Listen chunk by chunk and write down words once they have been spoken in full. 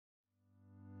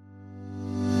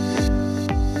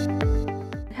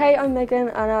Hey, I'm Megan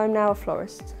and I'm now a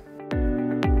florist.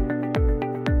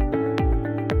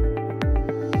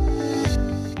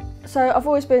 So I've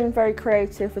always been very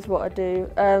creative with what I do.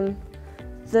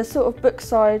 The sort of book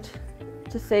side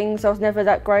to things I was never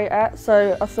that great at,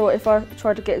 so I thought if I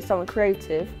tried to get into something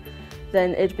creative,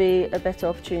 then it'd be a better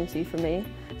opportunity for me.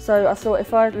 So I thought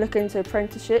if I look into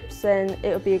apprenticeships, then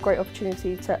it would be a great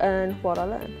opportunity to earn while I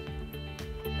learn.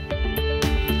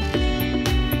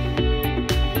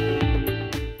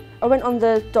 I went on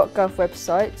the .gov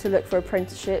website to look for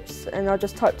apprenticeships, and I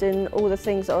just typed in all the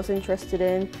things that I was interested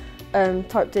in,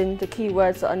 typed in the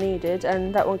keywords that I needed,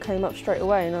 and that one came up straight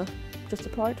away and I just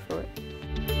applied for it.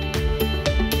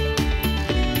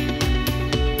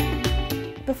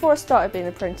 Before I started being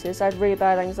an apprentice, I had really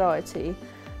bad anxiety,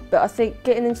 but I think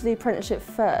getting into the apprenticeship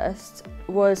first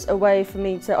was a way for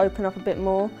me to open up a bit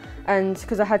more, and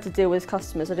because I had to deal with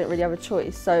customers, I didn't really have a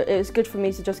choice, so it was good for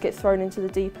me to just get thrown into the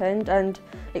deep end and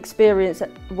experience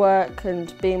work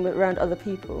and being around other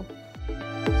people.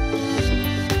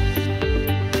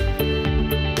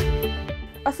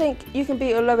 I think you can be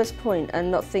at your lowest point and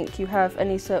not think you have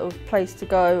any sort of place to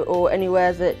go or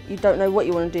anywhere that you don't know what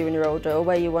you want to do when you're older or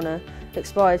where you want to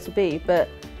aspire to be, but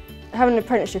having an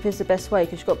apprenticeship is the best way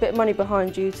because you've got a bit of money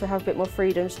behind you to have a bit more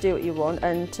freedom to do what you want,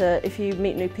 and if you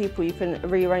meet new people you can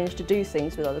rearrange to do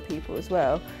things with other people as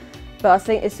well. But I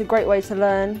think it's a great way to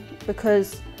learn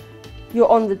because you're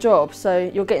on the job,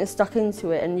 so you're getting stuck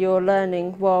into it and you're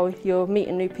learning while you're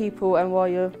meeting new people and while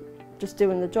you're just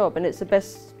doing the job, and it's the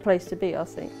best place to be, I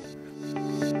think.